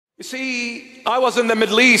You see, I was in the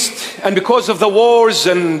Middle East, and because of the wars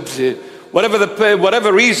and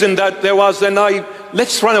whatever reason that there was, then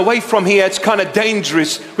let's run away from here. It's kind of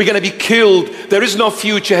dangerous. We're going to be killed. There is no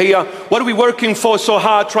future here. What are we working for so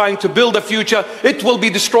hard, trying to build a future? It will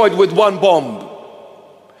be destroyed with one bomb.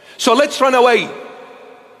 So let's run away.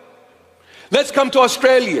 Let's come to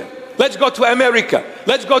Australia. Let's go to America.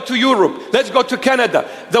 Let's go to Europe. Let's go to Canada.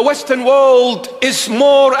 The Western world is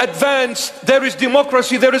more advanced. There is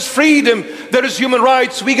democracy. There is freedom. There is human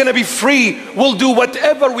rights. We're going to be free. We'll do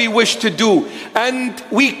whatever we wish to do. And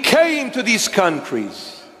we came to these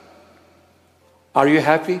countries. Are you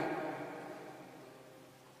happy?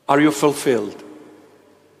 Are you fulfilled?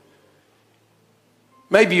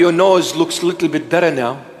 Maybe your nose looks a little bit better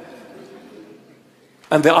now.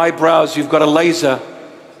 And the eyebrows, you've got a laser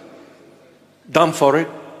done for it.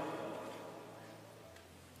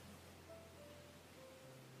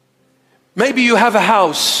 Maybe you have a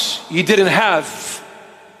house you didn't have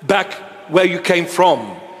back where you came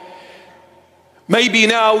from. Maybe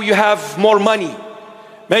now you have more money.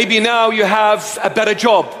 Maybe now you have a better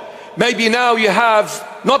job. Maybe now you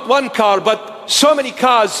have not one car, but so many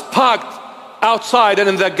cars parked outside and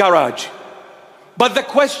in the garage. But the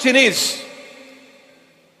question is,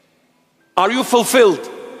 are you fulfilled?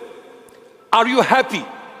 Are you happy?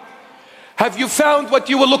 Have you found what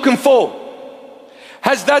you were looking for?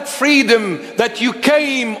 Has that freedom that you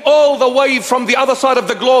came all the way from the other side of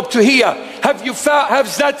the globe to here,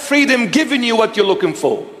 has that freedom given you what you're looking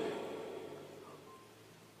for?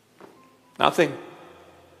 Nothing.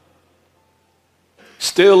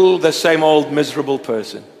 Still the same old miserable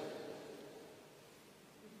person.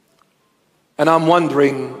 And I'm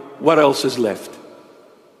wondering what else is left.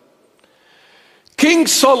 King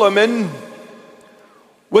Solomon,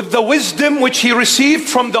 with the wisdom which he received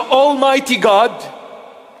from the Almighty God,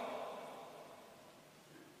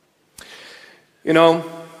 you know,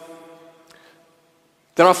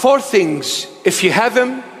 there are 4 things. If you have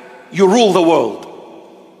them, you rule the world.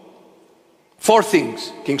 4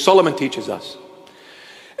 things King Solomon teaches us.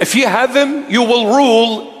 If you have them, you will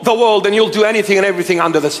rule the world and you'll do anything and everything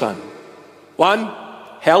under the sun. 1,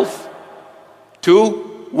 health.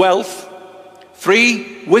 2, wealth.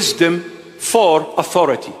 3, wisdom. 4,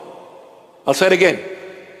 authority. I'll say it again.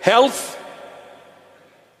 Health,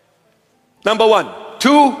 number 1.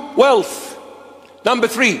 2, wealth. Number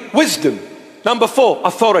 3, wisdom. Number 4,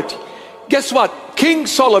 authority. Guess what? King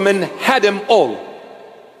Solomon had them all.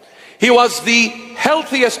 He was the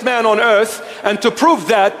healthiest man on earth, and to prove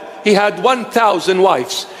that, he had 1,000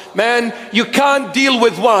 wives. Man, you can't deal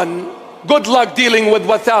with one. Good luck dealing with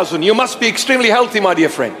 1,000. You must be extremely healthy, my dear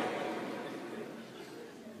friend.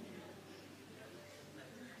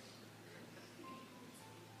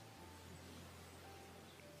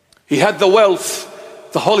 He had the wealth.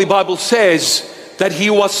 The Holy Bible says that he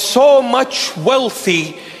was so much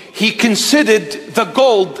wealthy, he considered the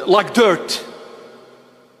gold like dirt.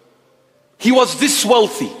 He was this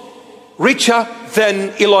wealthy, richer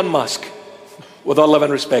than Elon Musk. With all love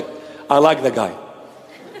and respect, I like the guy.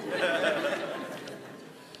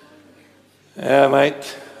 Yeah,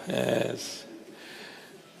 mate. Yes.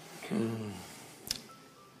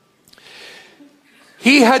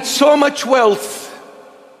 He had so much wealth.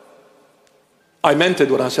 I meant it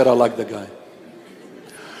when I said I like the guy.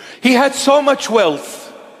 He had so much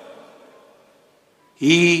wealth.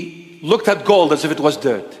 He looked at gold as if it was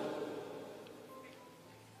dirt.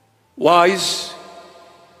 Wise,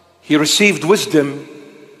 he received wisdom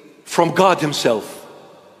from God himself,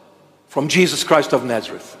 from Jesus Christ of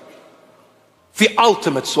Nazareth. The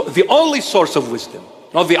ultimate, the only source of wisdom,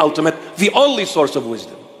 not the ultimate, the only source of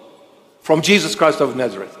wisdom, from Jesus Christ of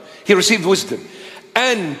Nazareth. He received wisdom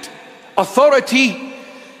and authority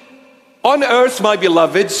on earth, my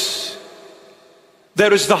beloveds.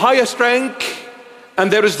 There is the highest rank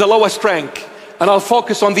and there is the lowest rank, and I'll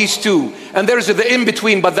focus on these two. And there is the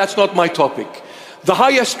in-between, but that's not my topic. The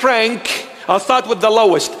highest rank, I'll start with the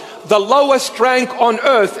lowest. The lowest rank on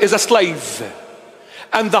earth is a slave,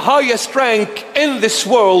 and the highest rank in this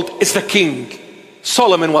world is the king.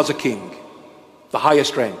 Solomon was a king. The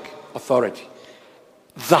highest rank, authority.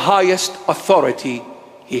 The highest authority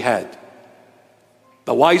he had.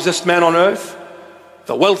 The wisest man on earth,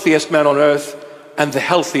 the wealthiest man on earth, and the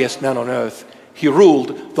healthiest man on earth. He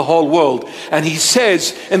ruled the whole world. And he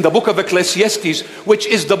says in the book of Ecclesiastes, which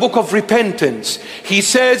is the book of repentance, he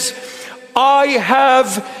says, I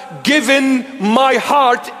have given my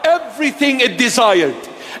heart everything it desired,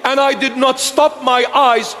 and I did not stop my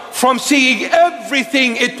eyes from seeing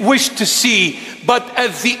everything it wished to see. but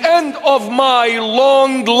at the end of my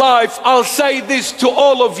long life, I'll say this to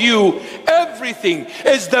all of you: everything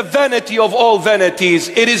is the vanity of all vanities.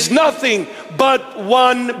 It is nothing but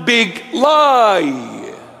one big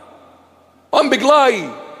lie. One big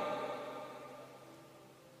lie.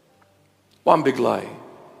 One big lie.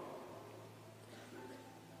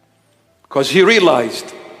 Because he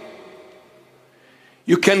realized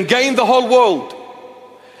you can gain the whole world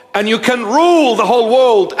and you can rule the whole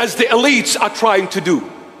world as the elites are trying to do.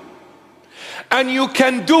 And you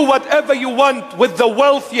can do whatever you want with the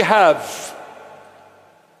wealth you have.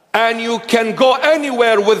 And you can go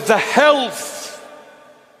anywhere with the health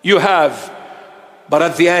you have. But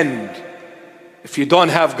at the end, if you don't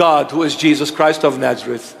have God, who is Jesus Christ of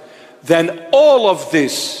Nazareth, then all of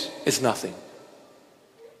this is nothing.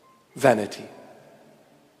 Vanity.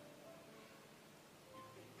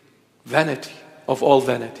 Vanity of all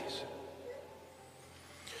vanities.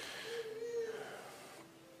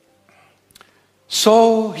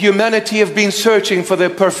 So humanity have been searching for their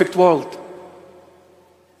perfect world,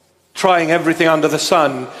 trying everything under the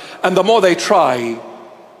sun, and the more they try,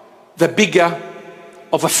 the bigger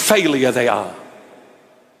of a failure they are.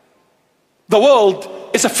 The world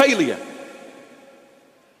is a failure.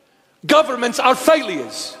 Governments are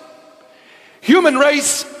failures. Human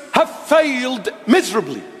race have failed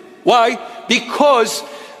miserably. Why? Because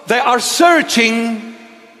they are searching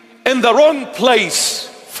in the wrong place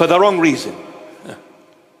for the wrong reason.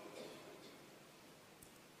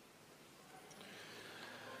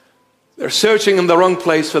 They're searching in the wrong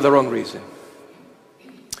place for the wrong reason.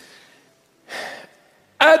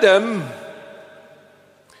 Adam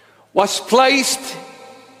was placed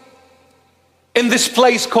in this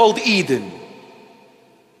place called Eden,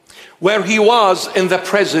 where he was in the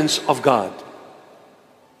presence of God.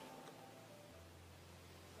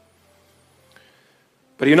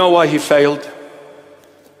 But you know why he failed?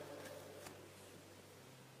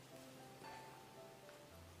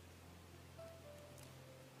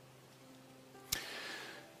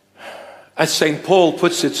 As St. Paul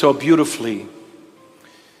puts it so beautifully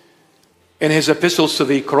in his epistles to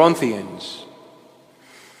the Corinthians,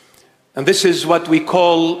 and this is what we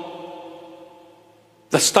call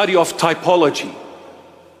the study of typology,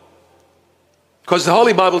 because the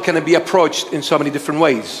Holy Bible can be approached in so many different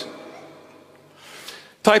ways.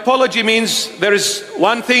 Typology means there is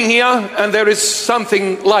one thing here and there is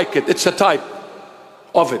something like it. It's a type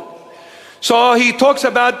of it. So he talks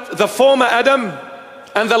about the former Adam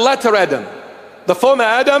and the latter Adam. The former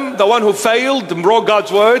Adam, the one who failed and broke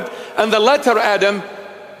God's word, and the latter Adam,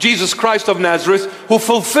 Jesus Christ of Nazareth, who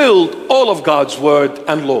fulfilled all of God's word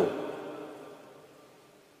and law.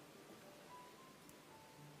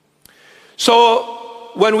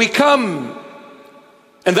 So when we come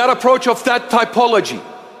in that approach of that typology,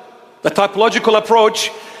 the typological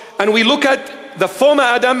approach, and we look at the former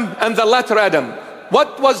Adam and the latter Adam,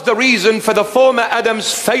 what was the reason for the former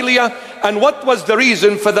Adam's failure and what was the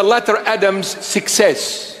reason for the latter Adam's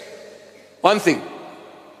success? One thing.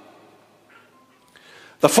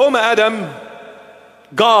 The former Adam,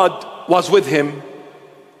 God was with him.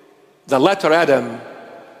 The latter Adam,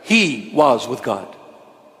 he was with God.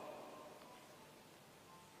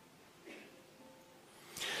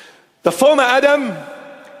 The former Adam,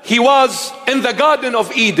 he was in the Garden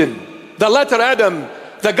of Eden. The latter Adam,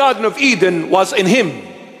 the Garden of Eden was in him.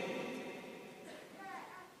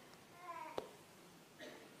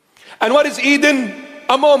 And what is Eden?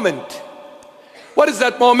 A moment. What is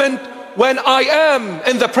that moment? When I am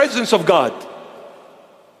in the presence of God.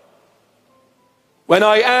 When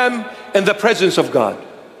I am in the presence of God.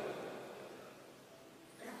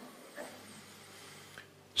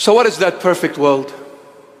 So what is that perfect world?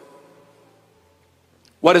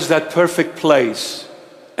 What is that perfect place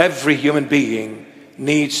every human being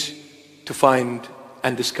needs to find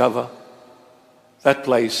and discover? That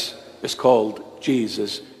place is called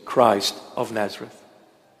Jesus Christ of Nazareth.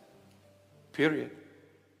 Period.